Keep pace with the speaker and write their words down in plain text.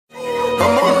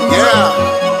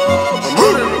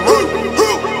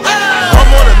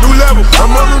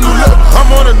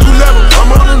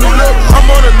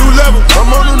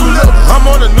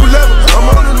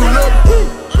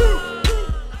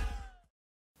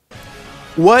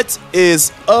What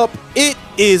is up? It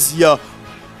is your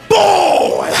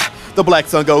boy,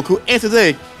 TheBlackSonGoku, and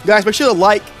today, guys, make sure to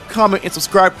like, comment, and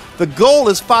subscribe. The goal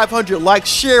is 500 likes.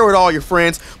 Share with all your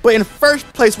friends. But in first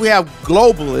place, we have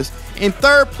Globalist. In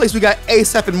third place, we got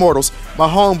ASAP Immortals, my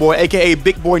homeboy, aka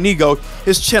Big Boy NEGOY.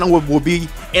 His channel will be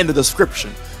in the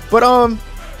description. But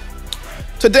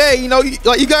today, you know,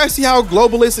 like you guys see how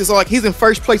Globalist is like he's in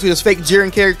first place with his fake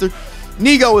Jiren character.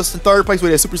 NEGOY is in third place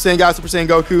with his Super Saiyan guy, Super Saiyan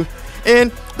Goku,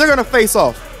 and they're gonna face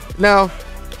off. Now,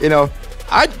 you know,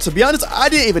 to be honest, I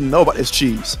didn't even know about this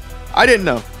cheese. I didn't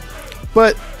know,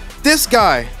 but this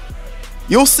guy,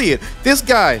 you'll see it. This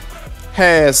guy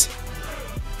has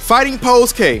Fighting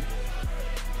Pose K,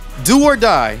 Do or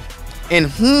Die,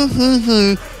 and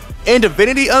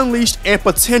Divinity Unleashed and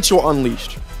Potential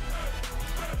Unleashed.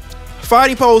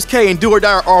 Fighting Pose K and Do or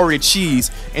Die are already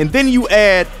cheese, and then you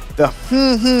add the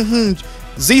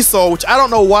Z-Soul, which I don't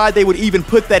know why they would even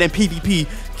put that in PvP.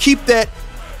 Keep that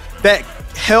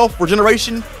health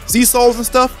regeneration Z-Souls and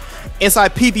stuff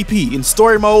inside PvP in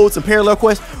story modes and parallel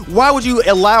quests. Why would you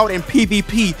allow it in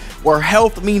PvP where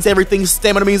health means everything,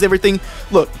 stamina means everything?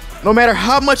 Look, no matter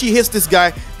how much he hits this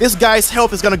guy's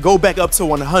health is gonna go back up to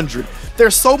 100.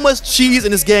 There's so much cheese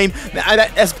in this game.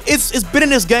 It's been in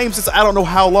this game since I don't know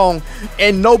how long,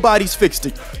 and nobody's fixed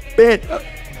it.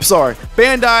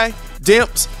 Bandai,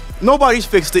 Dimps, nobody's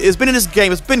fixed it. It's been in this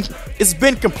game. It's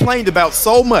been complained about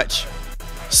so much,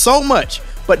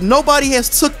 but nobody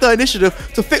has took the initiative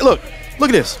to fix. Look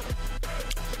at this.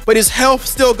 But his health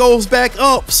still goes back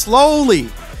up slowly,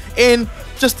 and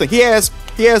just think, he has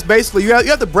basically you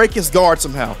have to break his guard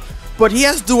somehow. But he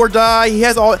has Do or Die.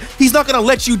 He's not gonna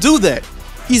let you do that.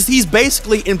 He's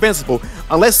basically invincible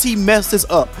unless he messes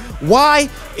up. Why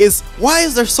is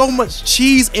there so much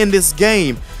cheese in this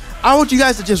game? I want you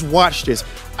guys to just watch this.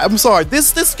 I'm sorry,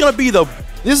 this is gonna be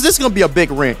a big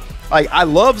rant. Like, I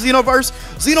love XENOVERSE.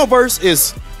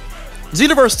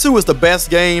 XENOVERSE 2 is the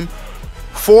best game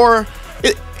for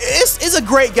it's a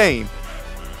great game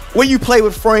when you play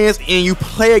with friends and you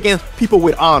play against people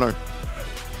with honor.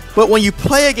 But when you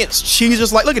play against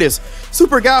cheesers, like, look at this.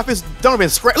 Super Godfist don't even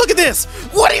scratch. Look at this.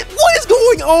 What is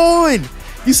going on?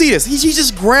 You see this? He's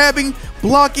just grabbing,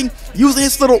 blocking, using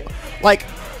his little, like,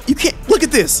 you can't, look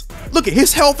at this. Look at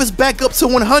his health is back up to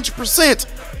 100%.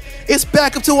 It's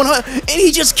back up to 100, and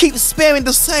he just keeps spamming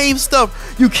the same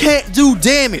stuff. You can't do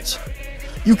damage.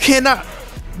 You cannot.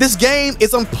 This game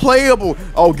is unplayable.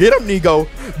 Oh, get him, NEGOY.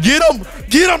 Get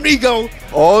him, NEGOY.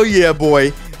 Oh yeah,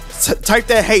 boy. Type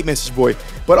that hate message, boy.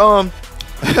 But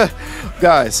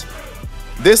guys,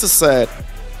 this is sad.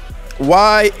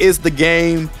 Why is the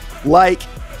game like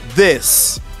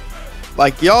this?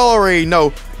 Like, y'all already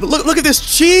know. Look at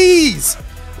this cheese.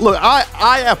 Look,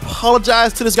 I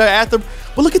apologize to this guy after,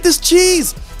 but look at this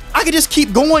cheese. I can just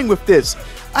keep going with this.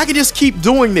 I can just keep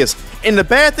doing this. And the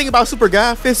bad thing about Super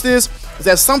Godfist is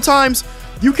that sometimes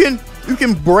you can you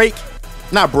can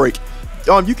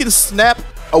snap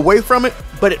away from it,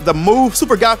 but the move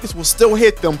Super Godfist will still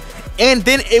hit them, and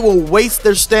then it will waste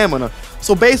their stamina.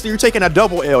 So basically, you're taking a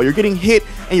double L. You're getting hit,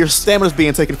 and your stamina's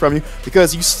being taken from you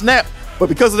because you snap. But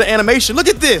because of the animation, look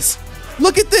at this.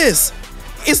 Look at this.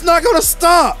 It's not gonna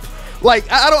stop. Like,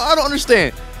 I don't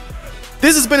understand.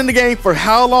 This has been in the game for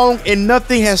how long, and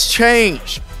nothing has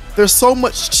changed. There's so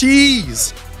much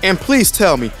cheese. And please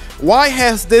tell me, why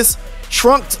has this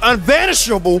Trunks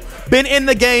Unvanishable been in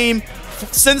the game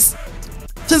since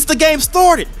the game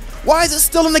started? Why is it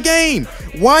still in the game?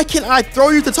 Why can't I throw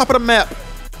you to the top of the map?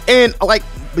 And, like,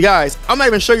 guys, I'm not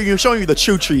even showing you the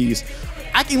true cheese.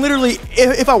 I can literally,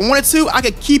 if I wanted to, I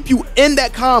could keep you in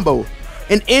that combo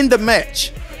and end the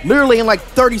match literally in like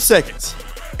 30 seconds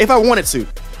if I wanted to.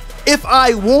 If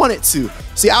I wanted to.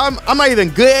 See, I'm not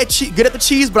even good at the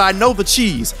cheese, but I know the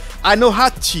cheese. I know how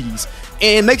to cheese,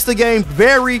 and it makes the game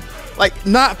very, like,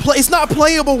 it's not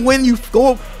playable when you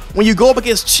go up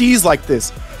against cheese like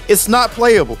this. It's not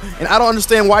playable, and I don't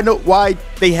understand why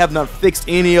they have not fixed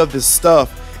any of this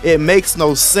stuff. It makes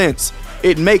no sense.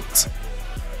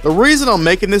 The reason I'm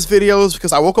making this video is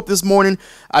because I woke up this morning.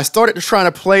 I started trying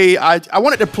to play. I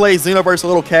wanted to play XENOVERSE a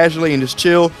little casually and just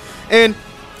chill, and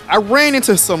I ran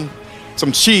into some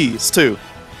cheese too.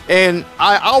 And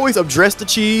I always address the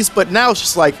cheese, but now it's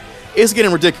just like, it's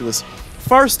getting ridiculous.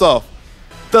 First off,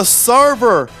 the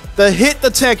server, the hit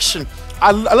detection.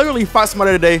 I literally fought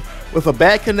somebody today with a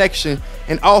bad connection,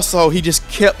 and also he just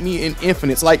kept me in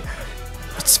infinites. Like,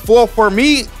 for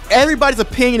me, everybody's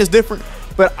opinion is different,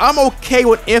 but I'm okay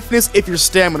with infinites if your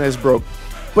stamina is broke.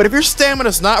 But if your stamina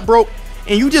is not broke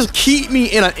and you just keep me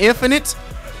in an infinite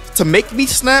to make me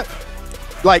snap,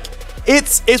 like,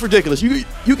 It's ridiculous.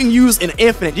 You can use an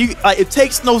infinite. It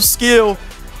takes no skill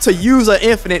to use an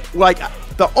infinite. Like,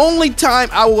 the only time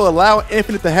I will allow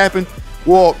infinite to happen,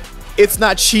 well, it's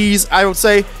not cheese, I would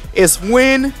say, is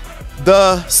when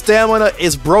the stamina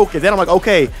is broken. Then I'm like,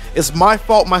 okay, it's my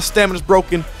fault, my stamina's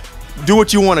broken. Do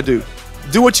what you want to do.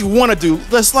 Do what you want to do.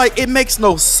 That's like, it makes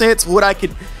no sense what I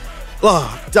could,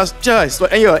 just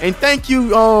and yeah, and thank you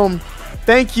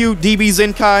DB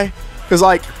Zenkai, because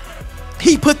like,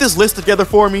 he put this list together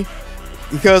for me,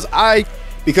 because I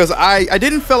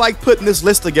didn't feel like putting this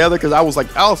list together, because I was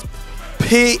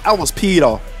peed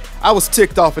off. I was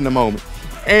ticked off in the moment.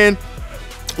 And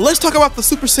let's talk about the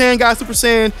Super Saiyan guy, Super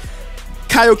Saiyan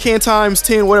Kaioken times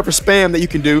 10, whatever spam that you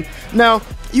can do. Now,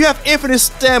 you have infinite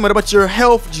stamina, but your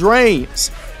health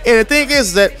drains. And the thing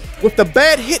is that with the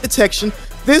bad hit detection,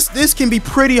 this can be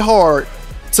pretty hard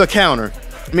to counter.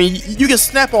 I mean, you can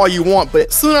snap all you want,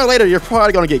 but sooner or later, you're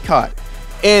probably gonna get caught.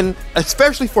 And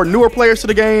especially for newer players to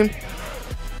the game,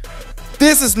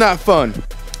 this is not fun.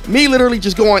 Me literally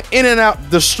just going in and out,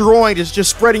 destroying, just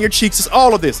spreading your cheeks, is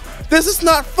all of this. This is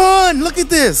not fun. Look at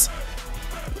this.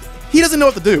 He doesn't know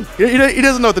what to do. He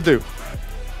doesn't know what to do.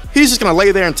 He's just gonna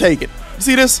lay there and take it. You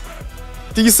see this?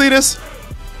 Do you see this?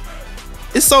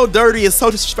 It's so dirty, it's so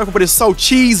disrespectful, but it's so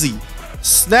cheesy.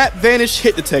 Snap, vanish,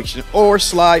 hit detection, or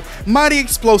slide, mighty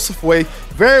explosive way.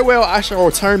 Very well, I shall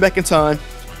return back in time.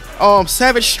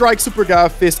 Savage strike, super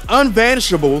god fist,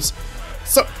 unvanishables.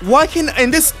 So why can,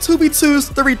 in this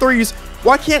 2v2s, 3v3s,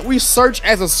 why can't we search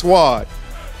as a squad?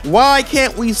 Why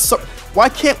can't we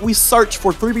search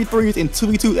for 3v3s and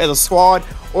 2v2 as a squad,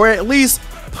 or at least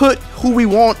put who we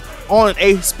want on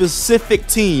a specific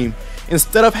team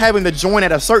instead of having to join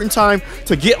at a certain time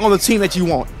to get on the team that you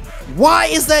want? Why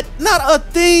is that not a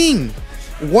thing?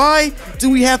 Why do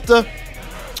we have to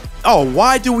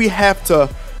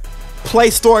play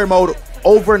story mode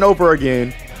over and over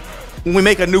again when we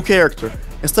make a new character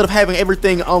instead of having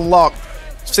everything unlocked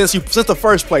since the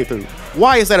first playthrough?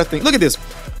 Why is that a thing? Look at this.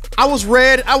 I was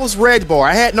red bar.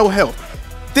 I had no health.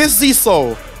 This Z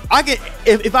Soul, I get,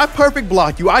 if I perfect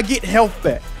block you, I get health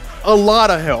back. A lot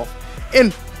of health.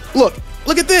 And look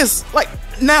at this. Like,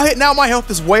 now my health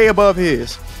is way above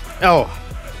his. Oh,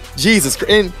 Jesus.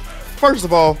 And first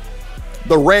of all,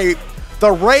 the raid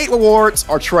rewards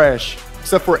are trash.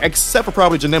 Except for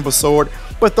probably Janemba's sword.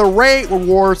 But the raid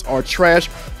rewards are trash.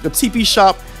 The TP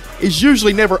shop is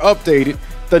usually never updated.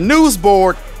 The news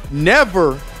board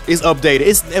never is updated.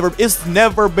 It's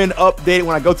never been updated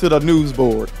when I go to the news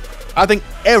board. I think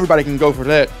everybody can go for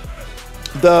that.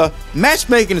 The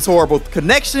matchmaking is horrible. The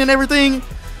connection and everything.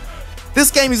 This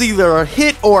game is either a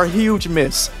hit or a huge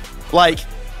miss. Like,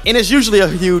 and it's usually a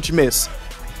huge miss.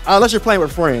 Unless you're playing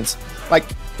with friends. Like,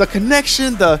 the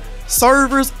connection, the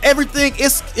servers, everything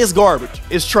is garbage.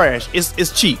 It's trash.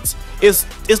 It's cheats. It's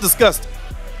disgusting.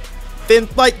 Then,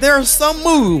 like, there are some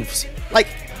moves. Like,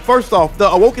 first off, the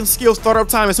awoken skill startup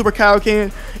time in Super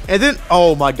Kaioken, and then,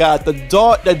 oh my god, the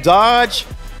dodge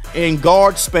and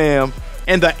guard spam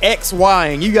and the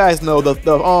XYing. You guys know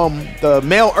the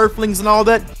male earthlings and all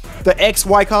that. The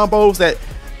XY combos that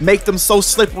make them so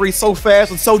slippery, so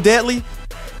fast, and so deadly.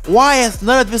 Why has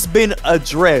none of this been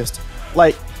addressed?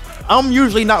 Like, I'm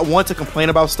usually not one to complain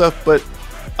about stuff, but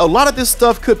a lot of this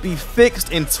stuff could be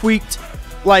fixed and tweaked.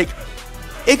 Like,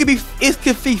 it could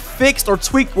be fixed or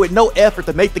tweaked with no effort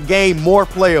to make the game more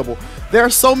playable. There are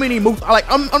so many moves. Like,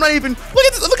 I'm not even,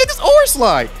 look at this ore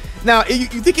slide. Now, you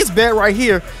think it's bad right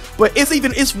here, but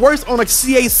it's worse on like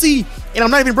CAC, and I'm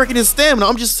not even breaking his stamina.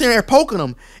 I'm just sitting there poking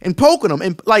him,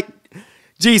 and like,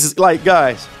 Jesus, like,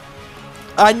 guys,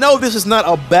 I know this is not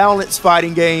a balanced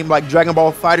fighting game like Dragon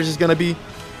Ball FighterZ is gonna be.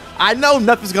 I know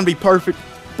nothing's gonna be perfect,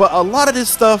 but a lot of this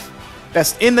stuff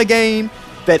that's in the game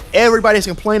that everybody's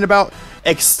complaining about,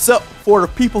 except for the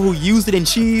people who used it in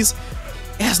cheese,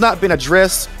 it has not been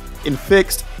addressed and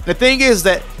fixed. And the thing is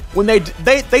that when they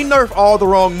nerf all the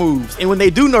wrong moves, and when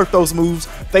they do nerf those moves,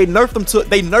 they nerf them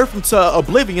to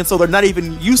oblivion, so they're not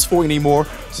even useful anymore.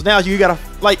 So now you gotta,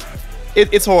 like,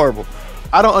 it's horrible.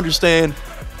 I don't understand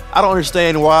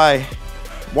why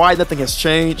nothing has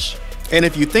changed. And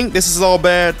if you think this is all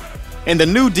bad, in the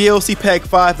new DLC Pack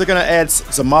 5, they're gonna add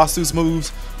Zamasu's moves,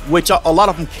 which a lot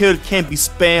of them can be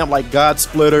spammed, like God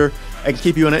Splitter, and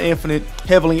keep you in an infinite.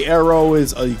 Heavenly Arrow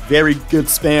is a very good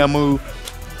spam move.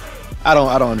 I don't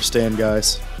understand,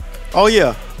 guys. Oh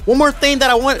yeah, one more thing that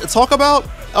I want to talk about,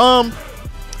 the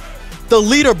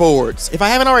leaderboards. If I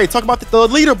haven't already, talked about the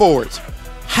leaderboards.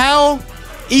 How,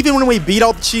 even when we beat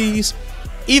all the cheese,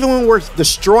 even when we're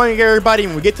destroying everybody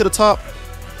and we get to the top,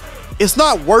 it's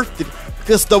not worth it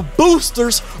because the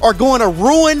boosters are going to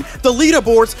ruin the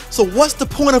leaderboards. So what's the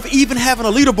point of even having a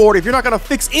leaderboard if you're not going to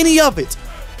fix any of it?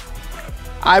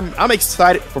 I'm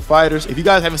excited for fighterz. If you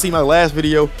guys haven't seen my last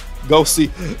video, go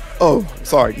see. Oh,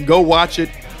 sorry, go watch it.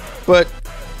 But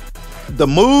the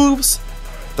moves,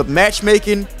 the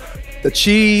matchmaking, the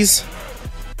cheese,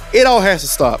 it all has to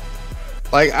stop.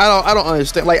 Like I don't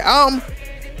understand. Like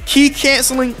key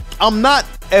canceling, I'm not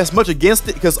as much against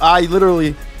it because I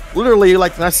literally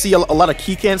like when I see a lot of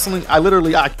key canceling,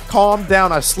 I calm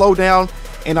down, I slow down,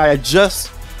 and I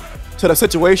adjust to the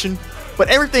situation. But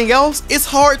everything else, it's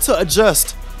hard to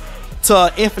adjust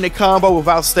to infinite combo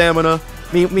without stamina.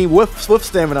 With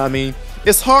stamina, I mean.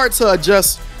 It's hard to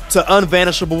adjust to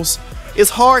unvanishables. It's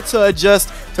hard to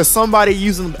adjust to somebody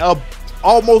using a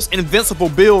almost invincible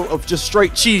build of just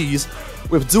straight cheese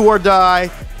with do or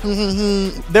die.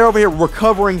 They're over here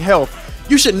recovering health.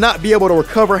 You should not be able to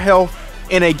recover health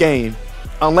in a game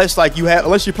unless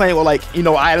you're playing with, like, you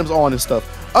know, items on and stuff.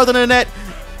 Other than that,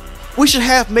 we should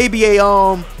have maybe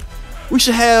a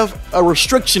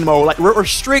restriction mode, like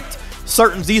restrict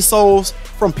certain Z souls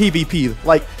from PvP.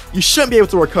 Like, you shouldn't be able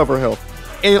to recover health.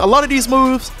 And a lot of these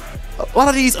moves, a lot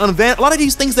of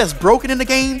these things that's broken in the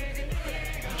game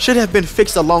should have been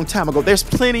fixed a long time ago. There's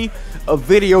plenty of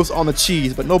videos on the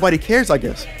cheese, but nobody cares, I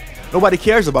guess. Nobody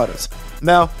cares about us.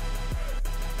 Now,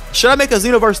 should I make a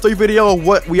Xenoverse 3 video of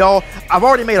what I've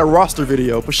already made a roster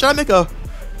video, but should I make a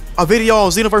video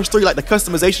on Xenoverse 3, like the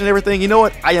customization and everything? You know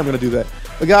what? I am going to do that.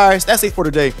 But guys, that's it for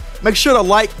today. Make sure to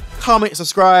like, comment,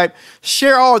 subscribe,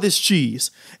 share all this cheese.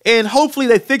 And hopefully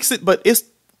they fix it, but it's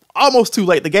almost too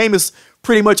late. The game is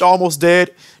pretty much almost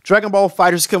dead. Dragon Ball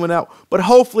FighterZ coming out. But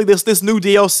hopefully this new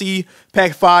DLC,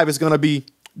 Pack 5, is going to be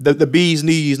the bee's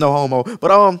knees, no homo.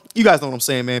 But you guys know what I'm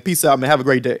saying, man. Peace out, man. Have a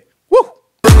great day. Woo!